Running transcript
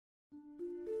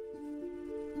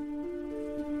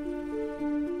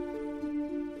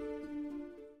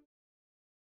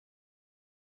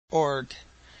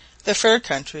The Fur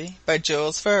Country by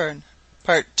Jules Verne.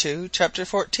 Part 2, Chapter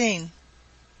 14.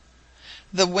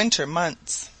 The Winter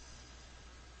Months.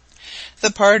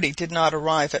 The party did not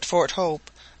arrive at Fort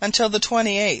Hope until the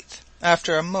 28th,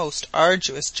 after a most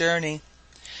arduous journey.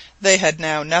 They had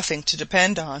now nothing to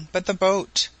depend on but the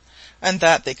boat, and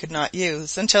that they could not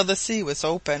use until the sea was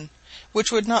open, which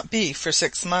would not be for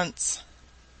 6 months.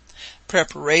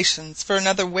 Preparations for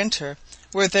another winter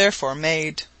were therefore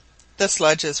made. The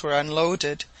sledges were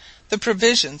unloaded, the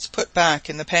provisions put back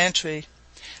in the pantry,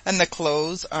 and the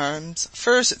clothes, arms,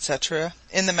 furs, etc.,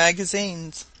 in the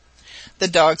magazines. The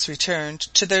dogs returned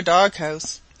to their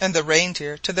dog-house, and the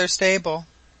reindeer to their stable.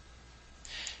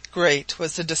 Great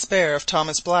was the despair of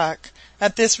Thomas Black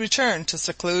at this return to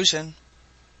seclusion.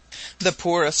 The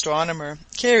poor astronomer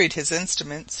carried his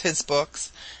instruments, his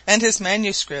books, and his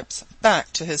manuscripts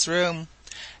back to his room,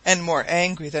 and more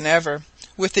angry than ever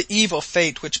with the evil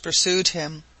fate which pursued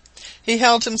him, he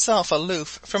held himself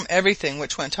aloof from everything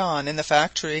which went on in the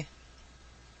factory.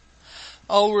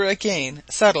 All were again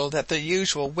settled at their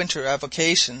usual winter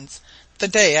avocations the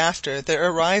day after their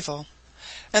arrival,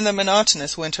 and the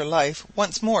monotonous winter life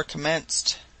once more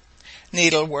commenced.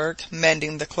 Needlework,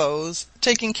 mending the clothes,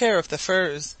 taking care of the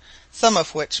furs, some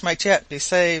of which might yet be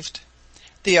saved,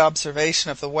 the observation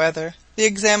of the weather, the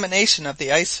examination of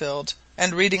the ice-field,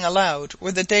 and reading aloud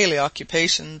were the daily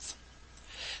occupations.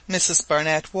 Mrs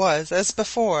Barnett was, as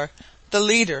before, the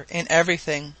leader in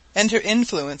everything, and her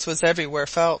influence was everywhere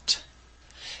felt.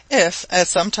 If, as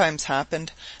sometimes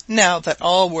happened, now that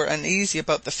all were uneasy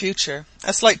about the future,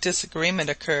 a slight disagreement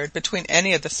occurred between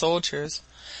any of the soldiers,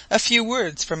 a few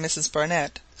words from Mrs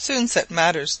Barnett soon set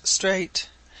matters straight,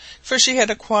 for she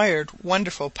had acquired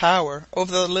wonderful power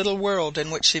over the little world in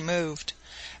which she moved,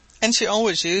 and she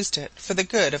always used it for the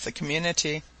good of the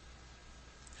community.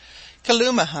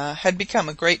 Kalumah had become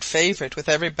a great favourite with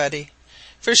everybody,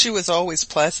 for she was always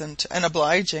pleasant and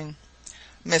obliging.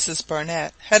 Mrs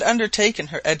Barnett had undertaken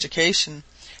her education,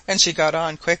 and she got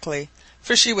on quickly,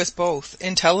 for she was both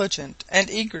intelligent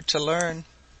and eager to learn.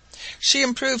 She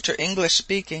improved her English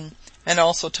speaking, and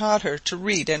also taught her to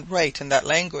read and write in that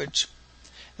language.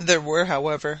 There were,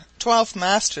 however, 12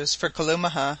 masters for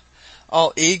Kalumah,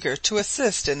 all eager to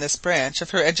assist in this branch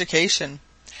of her education,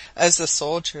 as the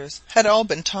soldiers had all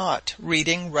been taught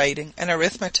reading, writing, and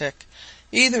arithmetic,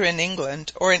 either in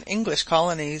England or in English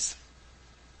colonies.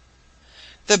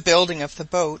 The building of the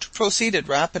boat proceeded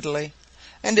rapidly,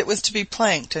 and it was to be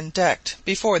planked and decked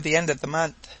before the end of the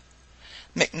month.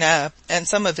 Mac Nab and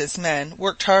some of his men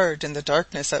worked hard in the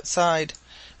darkness outside,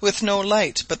 with no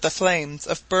light but the flames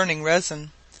of burning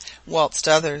resin, whilst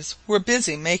others were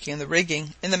busy making the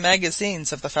rigging in the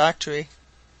magazines of the factory.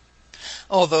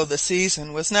 Although the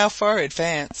season was now far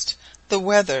advanced, the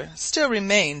weather still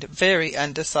remained very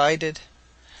undecided.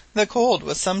 The cold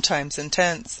was sometimes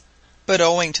intense, but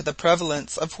owing to the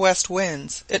prevalence of west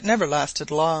winds it never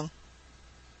lasted long.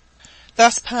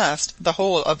 Thus passed the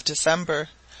whole of December.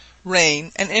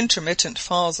 Rain and intermittent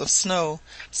falls of snow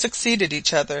succeeded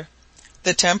each other,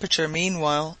 the temperature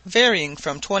meanwhile varying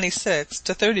from 26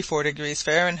 to 34 degrees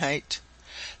Fahrenheit.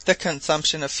 The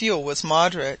consumption of fuel was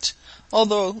moderate,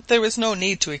 although there was no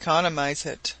need to economize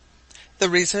it, the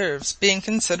reserves being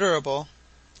considerable.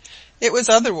 It was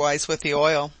otherwise with the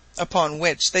oil, upon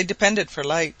which they depended for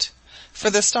light, for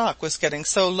the stock was getting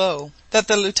so low that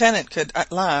the lieutenant could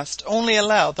at last only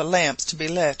allow the lamps to be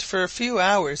lit for a few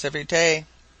hours every day.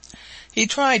 He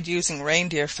tried using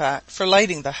reindeer fat for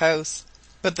lighting the house,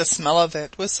 but the smell of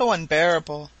it was so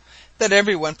unbearable that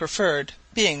everyone preferred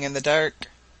being in the dark.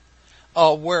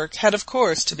 All work had of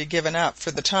course to be given up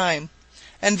for the time,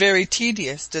 and very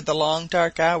tedious did the long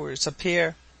dark hours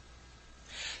appear.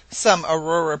 Some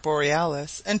aurora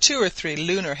borealis and 2 or 3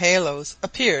 lunar halos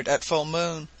appeared at full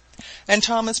moon, and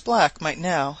Thomas Black might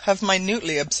now have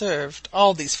minutely observed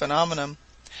all these phenomena,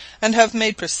 and have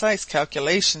made precise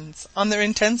calculations on their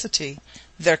intensity,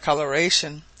 their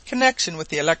coloration, connection with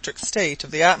the electric state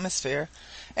of the atmosphere,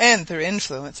 and their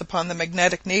influence upon the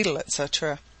magnetic needle,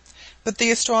 etc. But the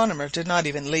astronomer did not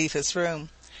even leave his room.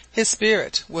 His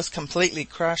spirit was completely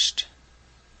crushed.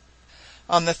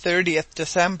 On the 30th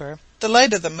December, the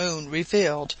light of the moon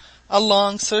revealed a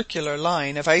long circular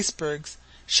line of icebergs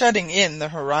shutting in the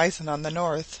horizon on the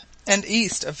north and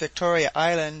east of Victoria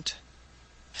Island.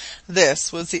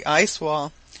 This was the ice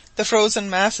wall, the frozen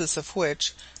masses of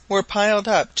which were piled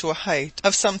up to a height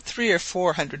of some 300 or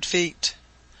 400 feet.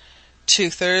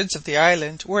 2/3 of the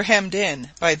island were hemmed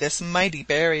in by this mighty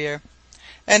barrier,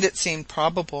 and it seemed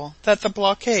probable that the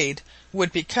blockade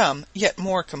would become yet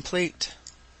more complete.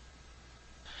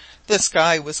 The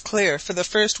sky was clear for the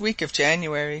first week of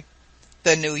January.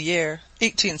 The new year,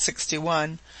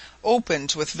 1861,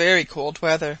 opened with very cold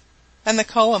weather, and the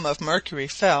column of mercury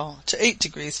fell to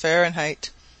 8°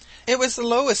 Fahrenheit. It was the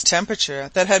lowest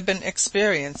temperature that had been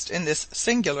experienced in this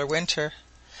singular winter,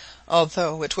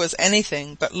 although it was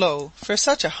anything but low for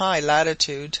such a high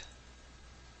latitude.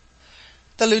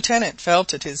 The lieutenant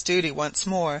felt it his duty once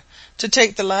more to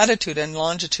take the latitude and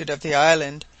longitude of the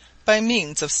island by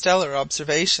means of stellar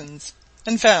observations,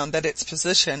 and found that its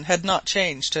position had not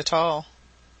changed at all.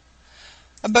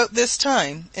 About this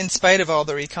time, in spite of all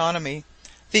their economy,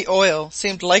 the oil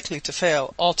seemed likely to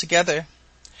fail altogether.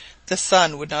 The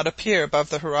sun would not appear above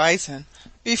the horizon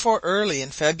before early in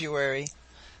February,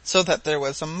 so that there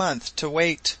was a month to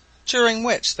wait, during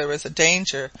which there was a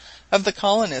danger of the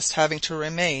colonists having to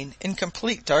remain in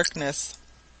complete darkness.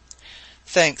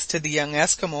 Thanks to the young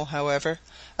Esquimaux, however,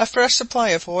 a fresh supply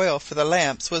of oil for the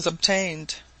lamps was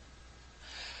obtained.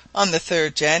 On the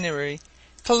 3rd January,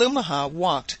 Kalumah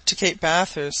walked to Cape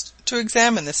Bathurst to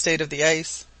examine the state of the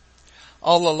ice.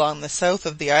 All along the south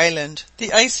of the island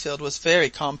the ice field was very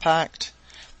compact,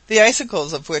 the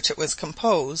icicles of which it was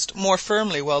composed more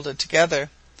firmly welded together.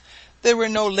 There were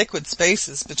no liquid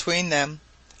spaces between them,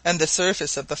 and the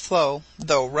surface of the floe,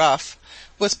 though rough,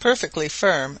 was perfectly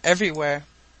firm everywhere.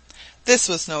 This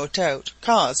was no doubt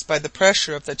caused by the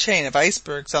pressure of the chain of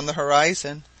icebergs on the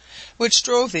horizon, which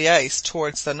drove the ice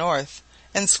towards the north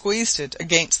and squeezed it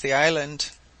against the island.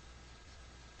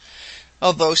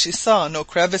 Although she saw no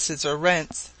crevices or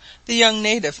rents, the young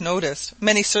native noticed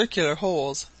many circular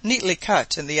holes neatly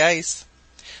cut in the ice,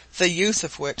 the use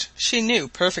of which she knew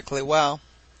perfectly well.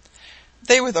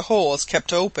 They were the holes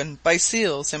kept open by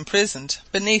seals imprisoned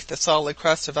beneath the solid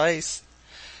crust of ice,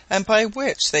 and by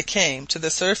which they came to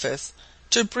the surface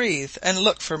to breathe and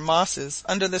look for mosses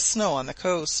under the snow on the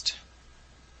coast.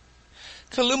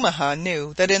 Kalumah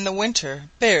knew that in the winter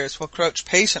bears will crouch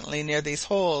patiently near these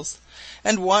holes,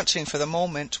 and watching for the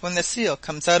moment when the seal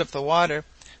comes out of the water,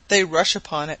 they rush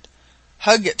upon it,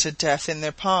 hug it to death in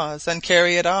their paws, and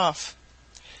carry it off.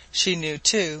 She knew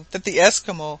too that the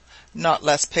Esquimaux, not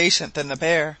less patient than the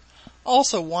bear,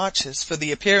 also watches for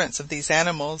the appearance of these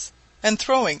animals, and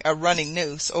throwing a running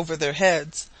noose over their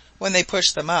heads, when they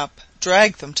push them up,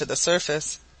 drag them to the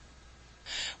surface.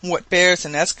 What bears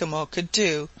and Esquimaux could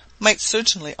do might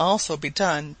certainly also be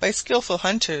done by skilful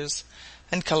hunters,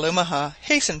 and Kalumah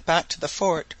hastened back to the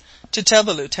fort to tell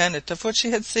the lieutenant of what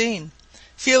she had seen,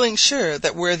 feeling sure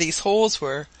that where these holes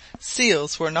were,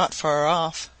 seals were not far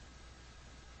off.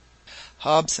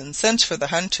 Hobson sent for the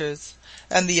hunters,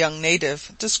 and the young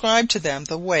native described to them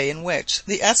the way in which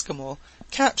the Esquimaux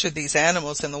captured these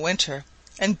animals in the winter,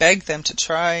 and begged them to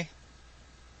try.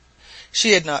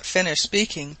 She had not finished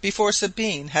speaking before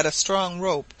Sabine had a strong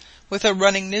rope with a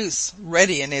running noose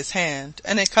ready in his hand,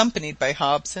 and accompanied by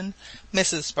Hobson,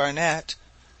 Mrs Barnett,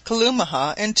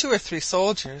 Kalumah, and 2 or 3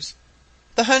 soldiers,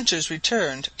 the hunters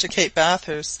returned to Cape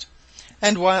Bathurst,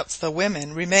 and whilst the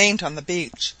women remained on the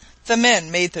beach, the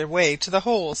men made their way to the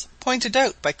holes pointed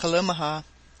out by Kalumah.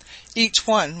 Each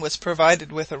one was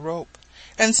provided with a rope,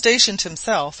 and stationed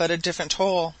himself at a different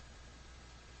hole.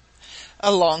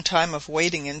 A long time of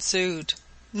waiting ensued.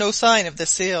 No sign of the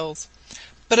seals,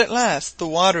 but at last the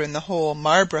water in the hole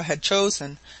Marbre had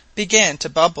chosen began to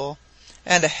bubble,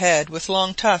 and a head with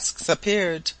long tusks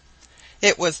appeared.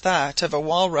 It was that of a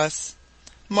walrus.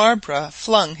 Marbre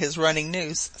flung his running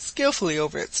noose skilfully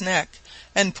over its neck,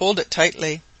 and pulled it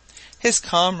tightly. His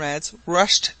comrades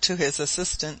rushed to his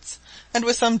assistance, and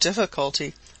with some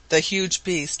difficulty the huge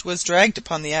beast was dragged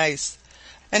upon the ice,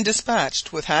 and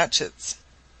dispatched with hatchets.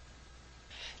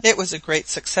 It was a great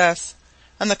success,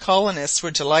 and the colonists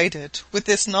were delighted with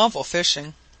this novel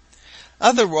fishing.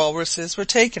 Other walruses were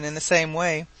taken in the same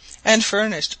way, and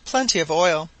furnished plenty of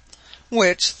oil,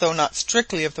 which, though not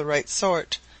strictly of the right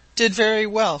sort, did very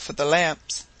well for the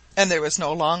lamps, and there was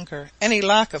no longer any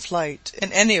lack of light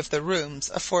in any of the rooms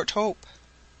of Fort Hope.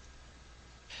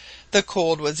 The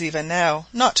cold was even now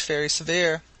not very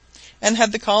severe, and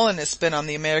had the colonists been on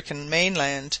the American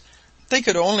mainland, they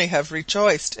could only have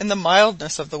rejoiced in the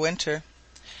mildness of the winter.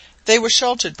 They were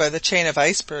sheltered by the chain of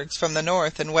icebergs from the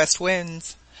north and west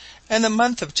winds, and the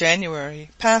month of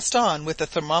January passed on with the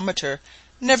thermometer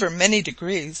never many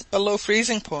degrees below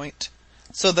freezing point,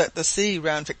 so that the sea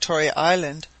round Victoria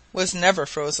Island was never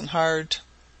frozen hard.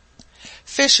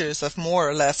 Fissures of more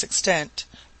or less extent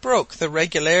broke the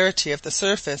regularity of the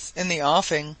surface in the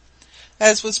offing,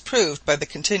 as was proved by the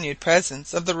continued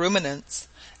presence of the ruminants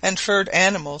and furred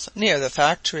animals near the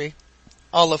factory,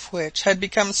 all of which had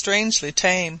become strangely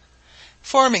tame,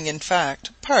 forming in fact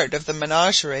part of the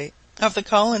menagerie of the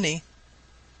colony.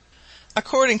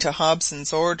 According to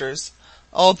Hobson's orders,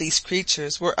 all these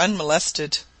creatures were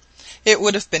unmolested. It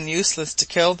would have been useless to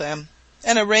kill them,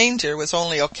 and a reindeer was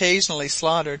only occasionally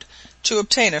slaughtered to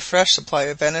obtain a fresh supply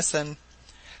of venison.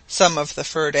 Some of the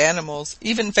furred animals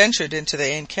even ventured into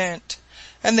the enceinte,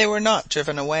 and they were not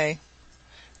driven away.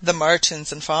 The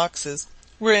martens and foxes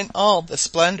were in all the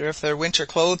splendour of their winter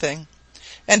clothing,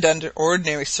 and under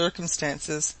ordinary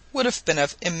circumstances would have been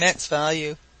of immense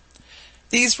value.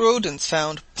 These rodents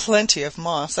found plenty of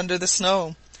moss under the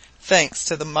snow, thanks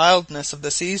to the mildness of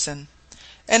the season,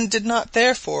 and did not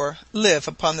therefore live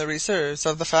upon the reserves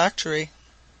of the factory.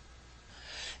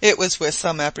 It was with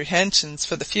some apprehensions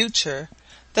for the future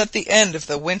that the end of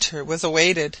the winter was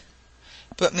awaited,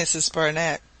 but Mrs.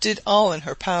 Barnett did all in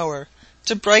her power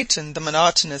to brighten the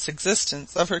monotonous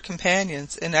existence of her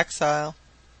companions in exile.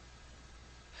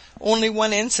 Only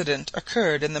one incident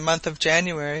occurred in the month of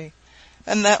January,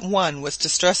 and that one was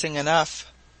distressing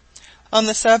enough. On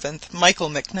the 7th Michael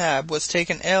Mac Nab was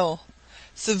taken ill.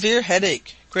 Severe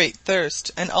headache, great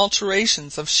thirst, and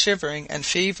alternations of shivering and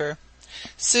fever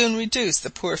soon reduced the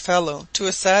poor fellow to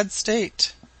a sad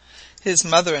state. His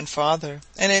mother and father,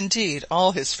 and indeed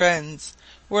all his friends,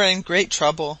 were in great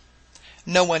trouble.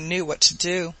 No one knew what to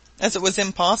do, as it was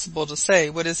impossible to say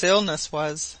what his illness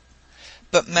was.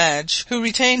 But Madge, who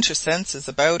retained her senses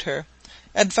about her,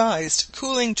 advised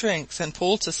cooling drinks and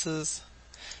poultices.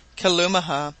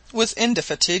 Kalumah was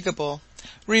indefatigable,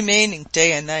 remaining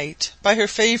day and night by her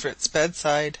favourite's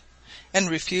bedside, and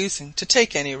refusing to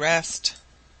take any rest.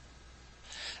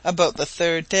 About the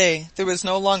third day there was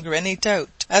no longer any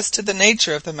doubt as to the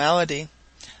nature of the malady.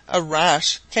 A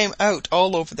rash came out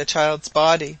all over the child's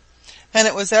body, and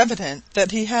it was evident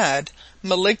that he had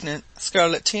malignant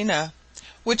scarlatina,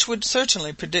 which would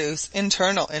certainly produce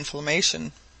internal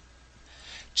inflammation.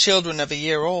 Children of a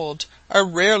year old are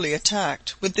rarely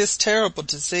attacked with this terrible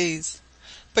disease,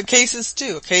 but cases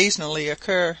do occasionally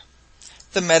occur.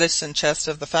 The medicine chest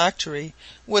of the factory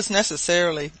was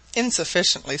necessarily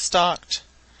insufficiently stocked,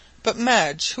 but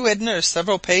Madge, who had nursed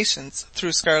several patients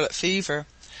through scarlet fever,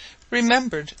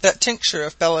 remembered that tincture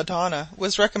of belladonna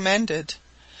was recommended,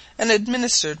 and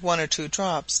administered 1 or 2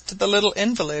 drops to the little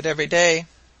invalid every day.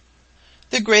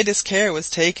 The greatest care was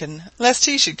taken lest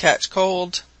he should catch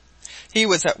cold. He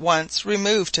was at once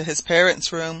removed to his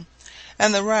parents' room,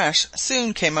 and the rash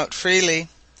soon came out freely.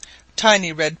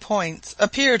 Tiny red points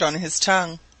appeared on his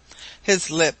tongue, his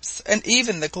lips, and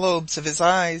even the globes of his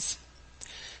eyes.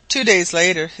 2 days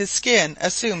later his skin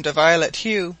assumed a violet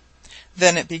hue,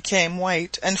 then it became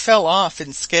white and fell off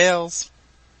in scales.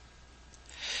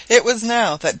 It was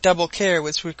now that double care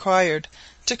was required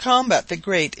to combat the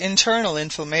great internal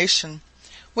inflammation,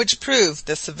 which proved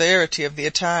the severity of the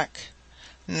attack.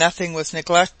 Nothing was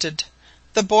neglected.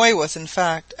 The boy was in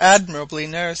fact admirably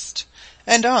nursed,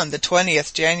 and on the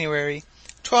 20th January,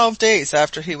 12 days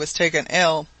after he was taken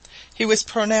ill, he was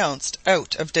pronounced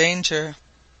out of danger.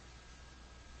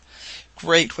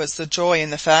 Great was the joy in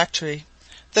the factory.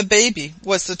 The baby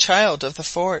was the child of the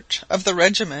fort, of the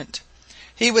regiment.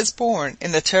 He was born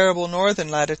in the terrible northern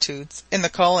latitudes, in the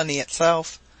colony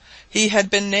itself. He had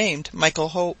been named Michael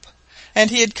Hope, and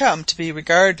he had come to be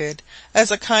regarded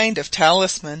as a kind of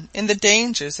talisman in the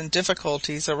dangers and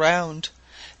difficulties around,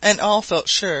 and all felt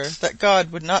sure that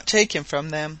God would not take him from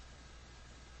them.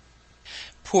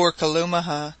 Poor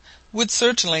Kalumah would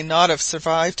certainly not have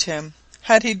survived him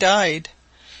had he died,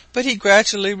 but he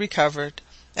gradually recovered,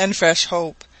 and fresh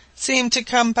hope seemed to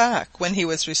come back when he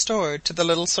was restored to the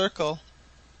little circle.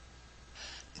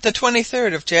 The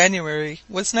 23rd of January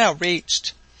was now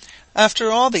reached. After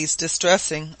all these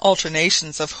distressing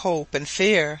alternations of hope and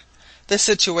fear, the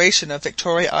situation of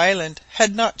Victoria Island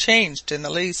had not changed in the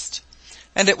least,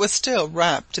 and it was still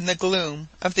wrapped in the gloom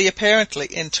of the apparently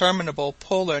interminable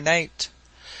polar night.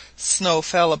 Snow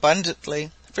fell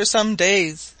abundantly for some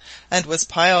days, and was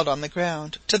piled on the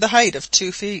ground to the height of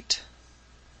 2 feet.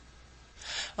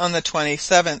 On the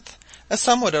 27th a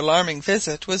somewhat alarming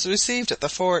visit was received at the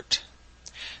fort.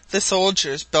 The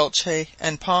soldiers Belcher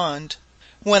and Pond,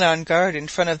 when on guard in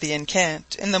front of the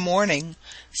enceinte in the morning,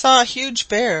 saw a huge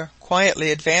bear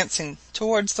quietly advancing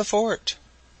towards the fort.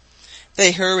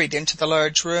 They hurried into the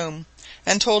large room,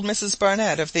 and told Mrs.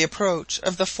 Barnett of the approach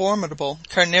of the formidable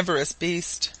carnivorous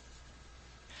beast.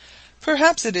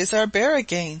 "Perhaps it is our bear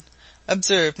again,"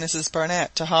 observed Mrs.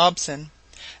 Barnett to Hobson,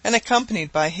 and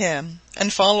accompanied by him,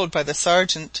 and followed by the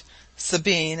sergeant,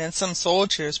 Sabine, and some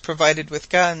soldiers provided with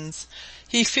guns,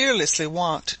 he fearlessly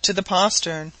walked to the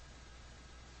postern.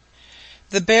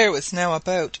 The bear was now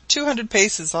about 200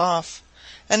 paces off,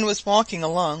 and was walking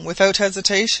along without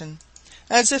hesitation,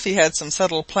 as if he had some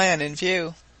settled plan in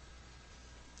view.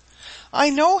 "I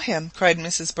know him," cried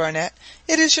Mrs. Barnett.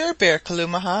 "It is your bear,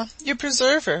 Kalumah, your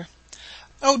preserver.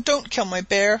 "Oh, don't kill my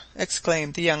bear!"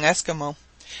 exclaimed the young Eskimo.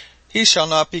 "He shall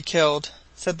not be killed,"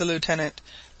 said the lieutenant.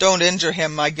 "Don't injure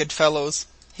him, my good fellows,"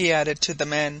 he added to the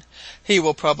men. "He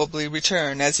will probably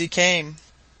return as he came."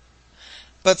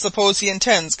 "But suppose he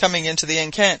intends coming into the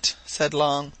enceinte?" said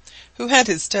Long, who had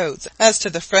his doubts as to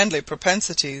the friendly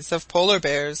propensities of polar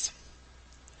bears.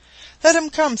 "Let him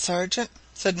come, Sergeant,"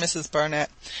 said Mrs Barnett.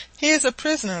 "He is a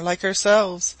prisoner like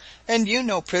ourselves, and you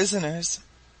know prisoners."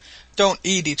 "Don't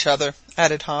eat each other,"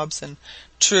 added Hobson.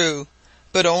 "True,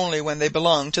 but only when they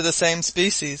belong to the same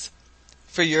species.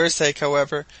 For your sake,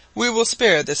 however, we will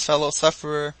spare this fellow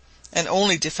sufferer, and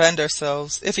only defend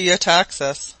ourselves if he attacks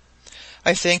us.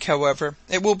 I think, however,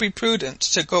 it will be prudent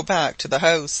to go back to the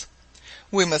house.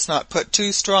 We must not put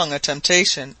too strong a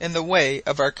temptation in the way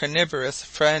of our carnivorous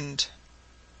friend."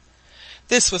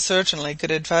 This was certainly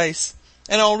good advice,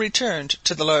 and all returned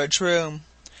to the large room.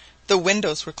 The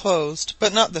windows were closed,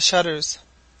 but not the shutters.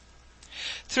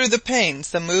 Through the panes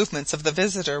the movements of the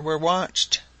visitor were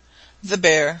watched. The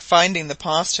bear, finding the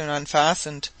postern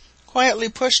unfastened, quietly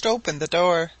pushed open the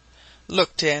door,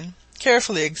 looked in,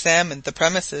 carefully examined the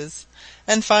premises,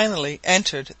 and finally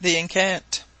entered the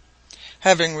enceinte.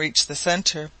 Having reached the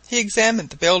centre, he examined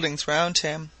the buildings round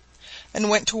him, and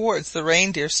went towards the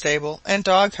reindeer stable and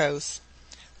dog-house,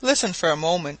 listened for a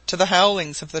moment to the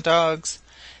howlings of the dogs,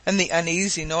 and the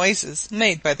uneasy noises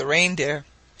made by the reindeer,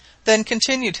 then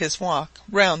continued his walk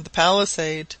round the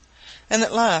palisade, and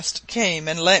at last came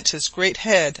and leant his great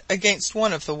head against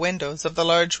one of the windows of the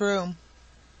large room.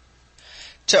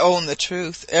 To own the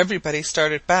truth, everybody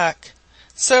started back,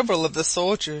 several of the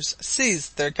soldiers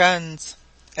seized their guns,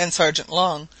 and Sergeant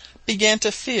Long began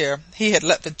to fear he had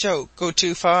let the joke go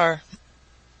too far.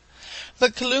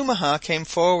 But Kalumah came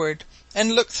forward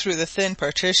and looked through the thin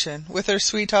partition with her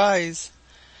sweet eyes.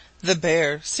 The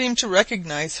bear seemed to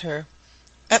recognize her,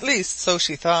 at least so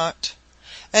she thought,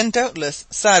 and doubtless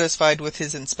satisfied with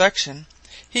his inspection,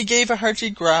 he gave a hearty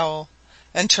growl,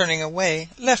 and turning away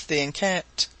left the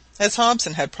enceinte, as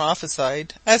Hobson had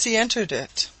prophesied as he entered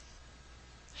it.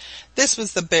 This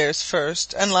was the bear's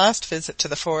first and last visit to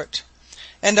the fort,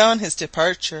 and on his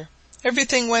departure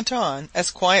everything went on as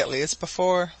quietly as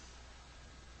before.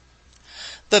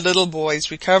 The little boy's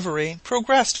recovery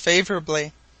progressed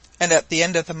favourably, and at the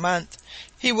end of the month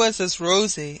he was as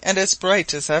rosy and as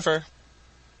bright as ever.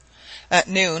 At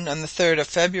noon on the 3rd of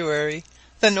February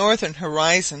the northern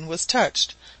horizon was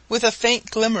touched with a faint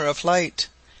glimmer of light,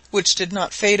 which did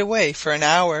not fade away for an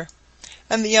hour,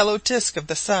 and the yellow disk of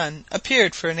the sun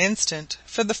appeared for an instant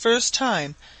for the first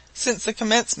time since the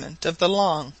commencement of the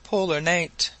long polar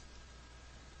night.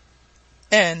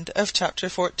 End of chapter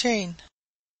 14.